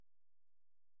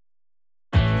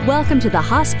Welcome to the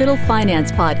Hospital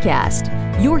Finance Podcast,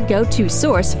 your go-to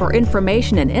source for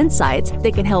information and insights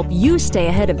that can help you stay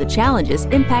ahead of the challenges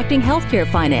impacting healthcare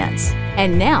finance.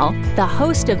 And now, the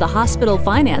host of the Hospital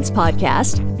Finance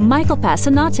Podcast, Michael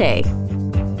Passanante.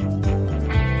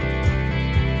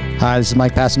 Hi, this is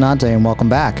Mike Passanante, and welcome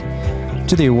back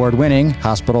to the award-winning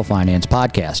Hospital Finance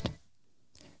Podcast.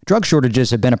 Drug shortages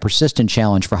have been a persistent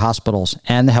challenge for hospitals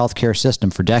and the healthcare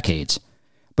system for decades.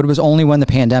 But it was only when the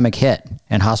pandemic hit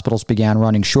and hospitals began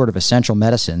running short of essential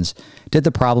medicines did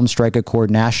the problem strike a chord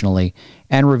nationally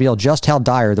and reveal just how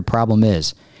dire the problem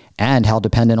is and how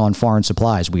dependent on foreign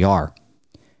supplies we are.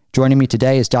 Joining me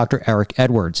today is Dr. Eric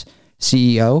Edwards,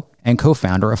 CEO and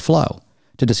co-founder of Phlow,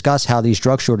 to discuss how these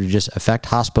drug shortages affect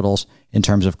hospitals in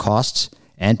terms of costs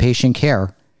and patient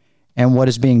care and what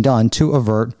is being done to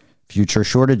avert future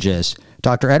shortages.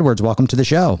 Dr. Edwards, welcome to the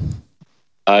show.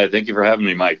 Thank you for having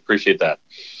me, Mike. Appreciate that.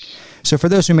 So for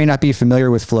those who may not be familiar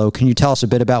with Phlow, can you tell us a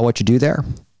bit about what you do there?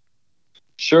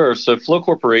 Sure. So Phlow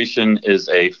Corporation is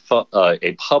a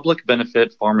public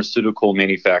benefit pharmaceutical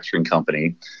manufacturing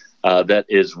company that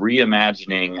is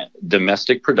reimagining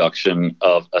domestic production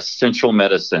of essential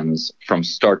medicines from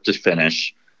start to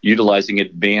finish, utilizing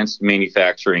advanced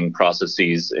manufacturing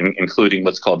processes, including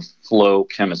what's called flow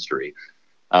chemistry.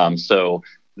 So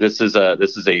this is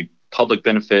a public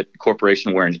benefit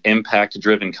corporation. We're an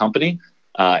impact-driven company,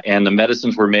 and the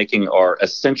medicines we're making are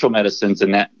essential medicines,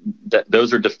 and that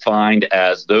those are defined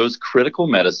as those critical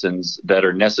medicines that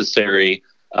are necessary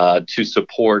to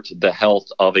support the health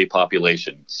of a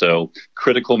population. So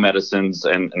critical medicines,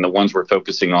 and the ones we're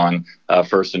focusing on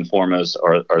first and foremost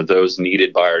are those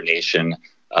needed by our nation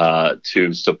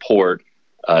to support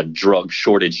drug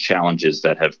shortage challenges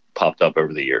that have popped up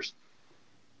over the years.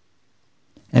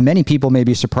 And many people may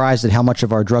be surprised at how much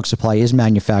of our drug supply is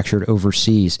manufactured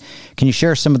overseas. Can you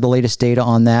share some of the latest data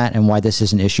on that and why this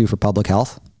is an issue for public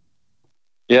health?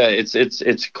 Yeah,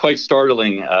 it's quite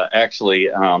startling, actually.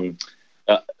 About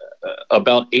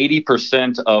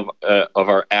 80% of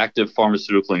our active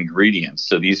pharmaceutical ingredients,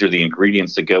 so these are the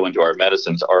ingredients that go into our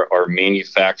medicines, are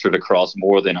manufactured across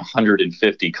more than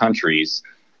 150 countries.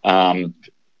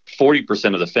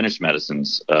 40% of the finished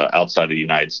medicines outside of the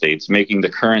United States, making the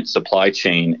current supply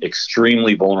chain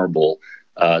extremely vulnerable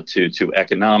to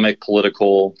economic,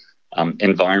 political,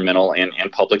 environmental, and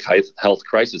public health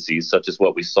crises, such as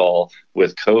what we saw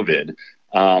with COVID.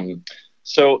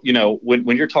 So,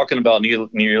 when you're talking about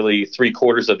nearly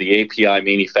 3/4 of the API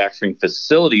manufacturing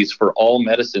facilities for all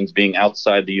medicines being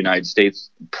outside the United States,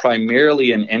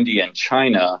 primarily in India and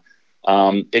China,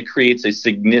 it creates a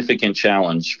significant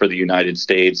challenge for the United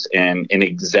States and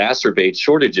exacerbates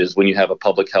shortages when you have a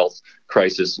public health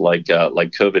crisis like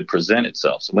COVID present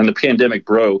itself. So when the pandemic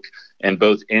broke and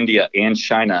both India and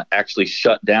China actually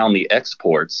shut down the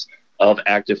exports of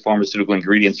active pharmaceutical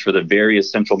ingredients for the very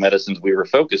essential medicines we were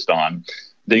focused on,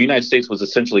 the United States was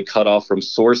essentially cut off from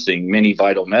sourcing many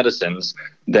vital medicines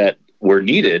that were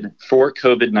needed for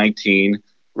COVID-19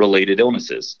 related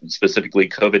illnesses, specifically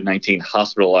COVID-19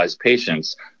 hospitalized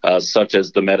patients, such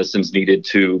as the medicines needed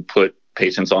to put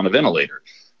patients on a ventilator.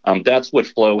 That's what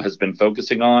Phlow has been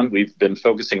focusing on. We've been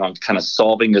focusing on kind of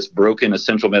solving this broken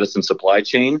essential medicine supply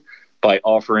chain by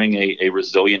offering a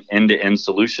resilient end-to-end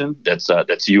solution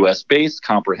that's U.S.-based,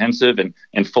 comprehensive,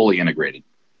 and fully integrated.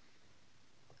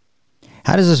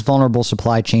 How does this vulnerable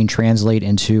supply chain translate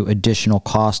into additional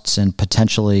costs and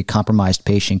potentially compromised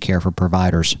patient care for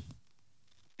providers?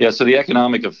 Yeah, so the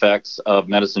economic effects of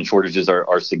medicine shortages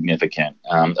are significant,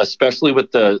 especially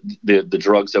with the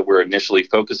drugs that we're initially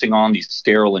focusing on, these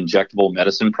sterile injectable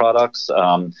medicine products.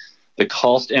 The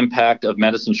cost impact of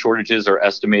medicine shortages are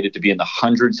estimated to be in the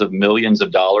hundreds of millions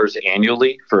of dollars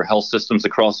annually for health systems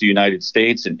across the United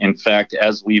States. And in fact,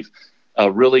 as we've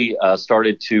really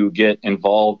started to get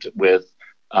involved with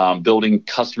building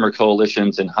customer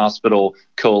coalitions and hospital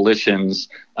coalitions,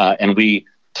 and we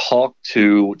talk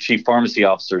to chief pharmacy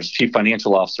officers, chief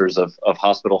financial officers of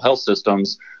hospital health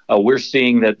systems, we're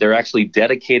seeing that they're actually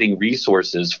dedicating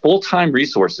resources, full-time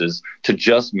resources, to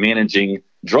just managing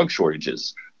drug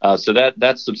shortages. So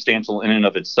that's substantial in and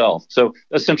of itself. So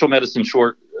essential medicine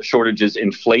shortages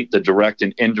inflate the direct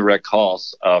and indirect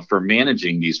costs for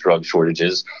managing these drug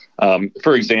shortages.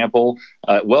 For example,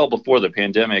 well before the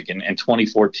pandemic in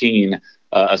 2014,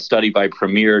 a study by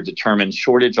Premier determined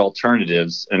shortage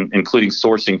alternatives, including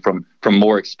sourcing from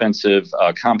more expensive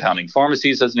compounding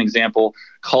pharmacies, as an example,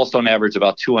 cost on average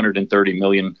about $230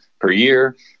 million per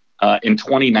year. In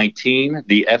 2019,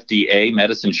 the FDA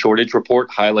medicine shortage report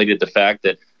highlighted the fact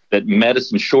that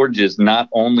medicine shortages not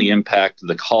only impact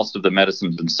the cost of the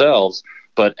medicines themselves,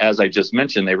 but as I just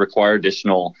mentioned, they require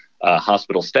additional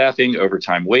hospital staffing,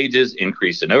 overtime wages,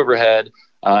 increase in overhead,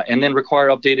 and then require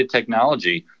updated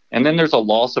technology. And then there's a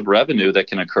loss of revenue that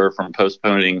can occur from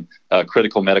postponing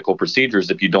critical medical procedures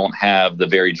if you don't have the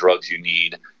very drugs you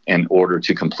need in order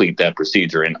to complete that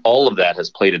procedure. And all of that has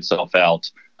played itself out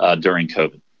during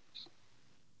COVID.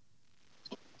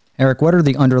 Eric, what are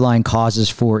the underlying causes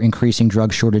for increasing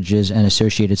drug shortages and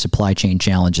associated supply chain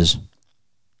challenges?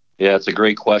 Yeah, it's a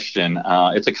great question.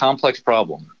 It's a complex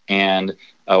problem, and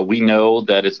we know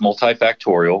that it's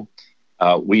multifactorial.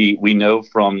 We know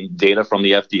from data from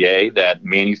the FDA that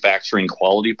manufacturing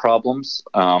quality problems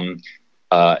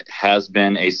has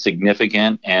been a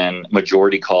significant and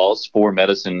majority cause for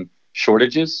medicine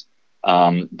shortages.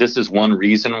 This is one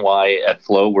reason why at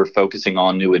Phlow we're focusing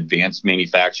on new advanced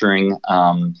manufacturing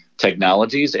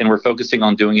technologies, and we're focusing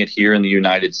on doing it here in the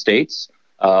United States.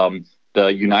 The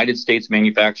United States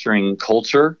manufacturing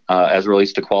culture, as it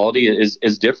relates to quality,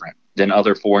 is different than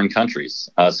other foreign countries,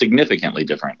 significantly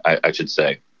different, I should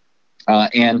say.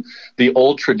 And the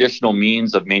old traditional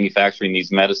means of manufacturing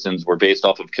these medicines were based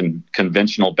off of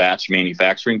conventional batch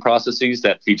manufacturing processes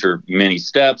that feature many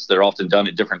steps. They're often done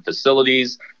at different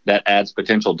facilities. That adds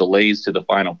potential delays to the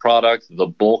final product. The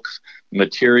bulk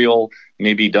material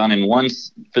may be done in one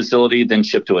facility, then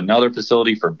shipped to another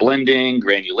facility for blending,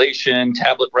 granulation,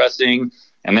 tablet pressing.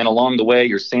 And then along the way,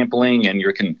 you're sampling and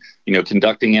you're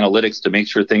conducting analytics to make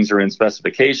sure things are in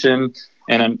specification.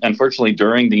 And unfortunately,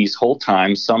 during these hold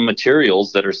times, some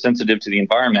materials that are sensitive to the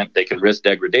environment, they can risk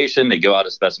degradation. They go out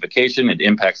of specification. It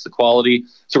impacts the quality.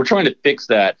 So we're trying to fix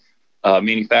that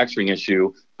manufacturing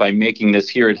issue by making this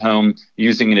here at home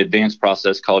using an advanced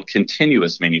process called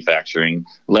continuous manufacturing,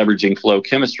 leveraging flow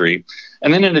chemistry.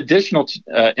 And then in addition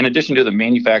to the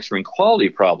manufacturing quality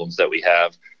problems that we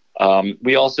have,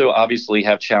 we also obviously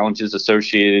have challenges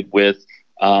associated with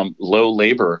low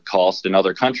labor costs in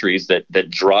other countries that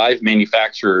drive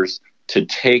manufacturers to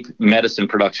take medicine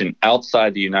production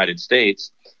outside the United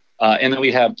States. And then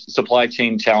we have supply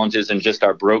chain challenges and just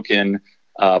our broken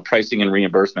pricing and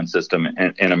reimbursement system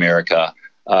in America.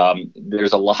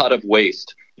 There's a lot of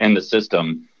waste in the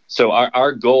system. So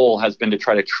our goal has been to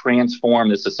try to transform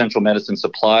this essential medicine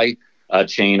supply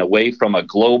chain away from a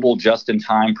global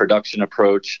just-in-time production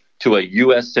approach to a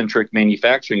U.S.-centric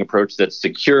manufacturing approach that's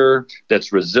secure,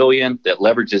 that's resilient, that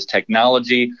leverages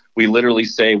technology. We literally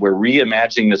say we're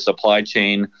reimagining the supply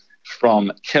chain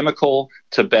from chemical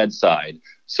to bedside.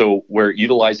 So we're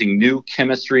utilizing new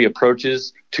chemistry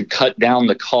approaches to cut down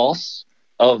the costs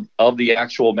of the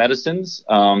actual medicines.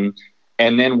 And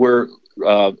then we're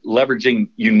leveraging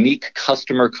unique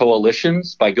customer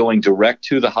coalitions by going direct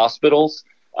to the hospitals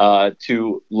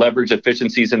to leverage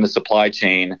efficiencies in the supply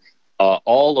chain,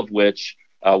 all of which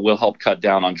will help cut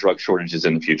down on drug shortages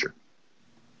in the future.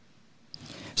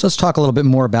 So let's talk a little bit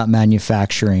more about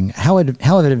manufacturing. How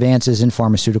have advances in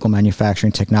pharmaceutical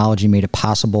manufacturing technology made it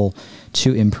possible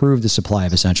to improve the supply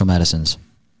of essential medicines?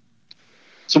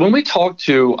 So when we talk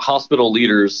to hospital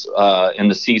leaders in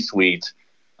the C-suite,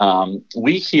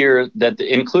 we hear that,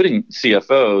 including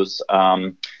CFOs,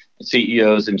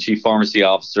 CEOs, and chief pharmacy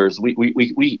officers,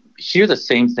 we hear the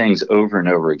same things over and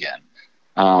over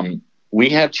again. We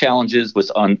have challenges with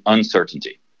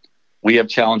uncertainty. We have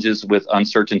challenges with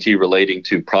uncertainty relating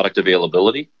to product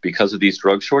availability because of these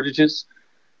drug shortages.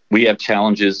 We have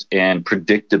challenges in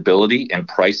predictability and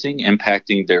pricing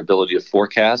impacting their ability to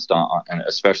forecast and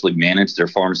especially manage their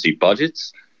pharmacy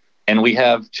budgets. And we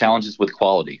have challenges with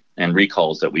quality and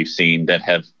recalls that we've seen that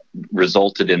have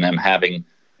resulted in them having,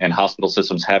 and hospital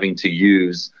systems having to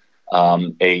use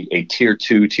a tier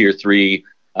 2, tier 3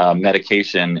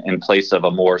 medication in place of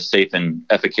a more safe and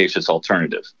efficacious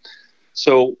alternative.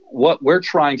 So what we're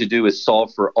trying to do is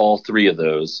solve for all three of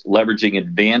those, leveraging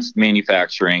advanced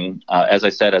manufacturing, as I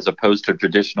said, as opposed to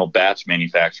traditional batch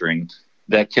manufacturing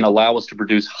that can allow us to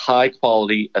produce high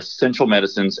quality essential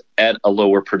medicines at a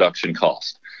lower production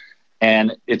cost.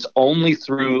 And it's only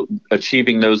through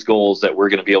achieving those goals that we're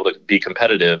going to be able to be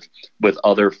competitive with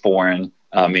other foreign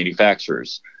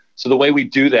manufacturers. So the way we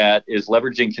do that is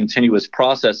leveraging continuous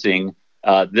processing.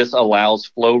 This allows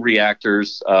flow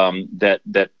reactors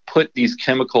that put these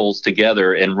chemicals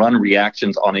together and run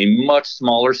reactions on a much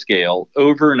smaller scale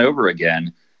over and over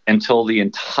again until the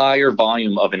entire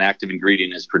volume of an active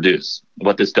ingredient is produced.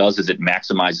 What this does is it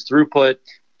maximizes throughput,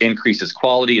 increases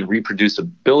quality and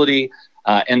reproducibility.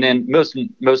 And then most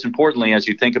importantly, as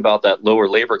you think about that lower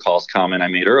labor cost comment I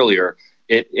made earlier,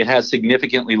 it has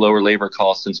significantly lower labor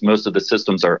costs since most of the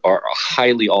systems are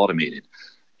highly automated.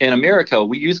 In America,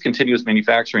 we use continuous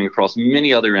manufacturing across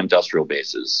many other industrial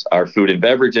bases. Our food and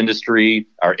beverage industry,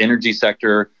 our energy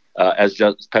sector, as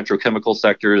just petrochemical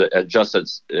sector, just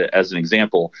as an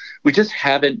example. We just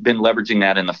haven't been leveraging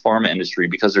that in the pharma industry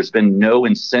because there's been no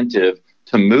incentive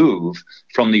to move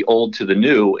from the old to the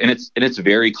new, and it's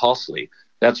very costly.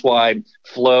 That's why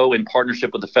Phlow, in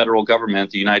partnership with the federal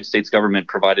government, the United States government,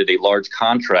 provided a large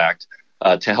contract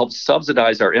to help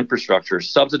subsidize our infrastructure,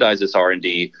 subsidize this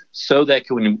R&D, so that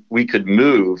we could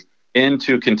move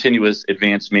into continuous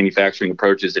advanced manufacturing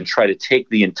approaches and try to take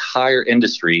the entire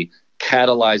industry,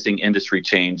 catalyzing industry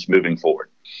change moving forward.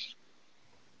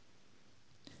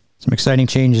 Some exciting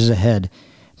changes ahead.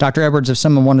 Dr. Edwards, if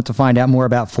someone wanted to find out more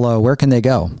about Phlow, where can they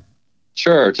go?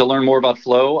 Sure. To learn more about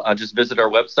Phlow, just visit our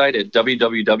website at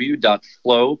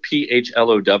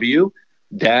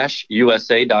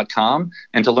www.phlow-usa.com.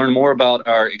 And to learn more about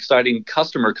our exciting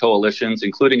customer coalitions,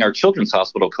 including our Children's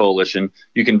Hospital Coalition,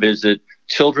 you can visit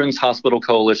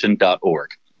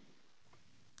childrenshospitalcoalition.org.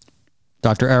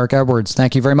 Dr. Eric Edwards,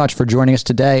 thank you very much for joining us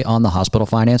today on the Hospital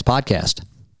Finance Podcast.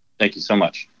 Thank you so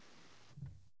much.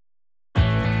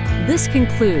 This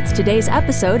concludes today's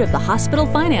episode of the Hospital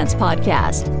Finance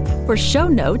Podcast. For show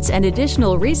notes and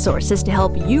additional resources to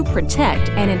help you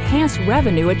protect and enhance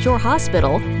revenue at your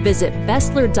hospital, visit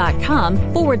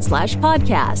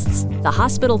Bessler.com/podcasts. The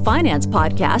Hospital Finance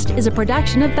Podcast is a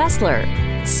production of Bessler.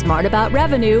 Smart about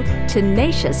revenue,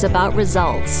 tenacious about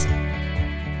results.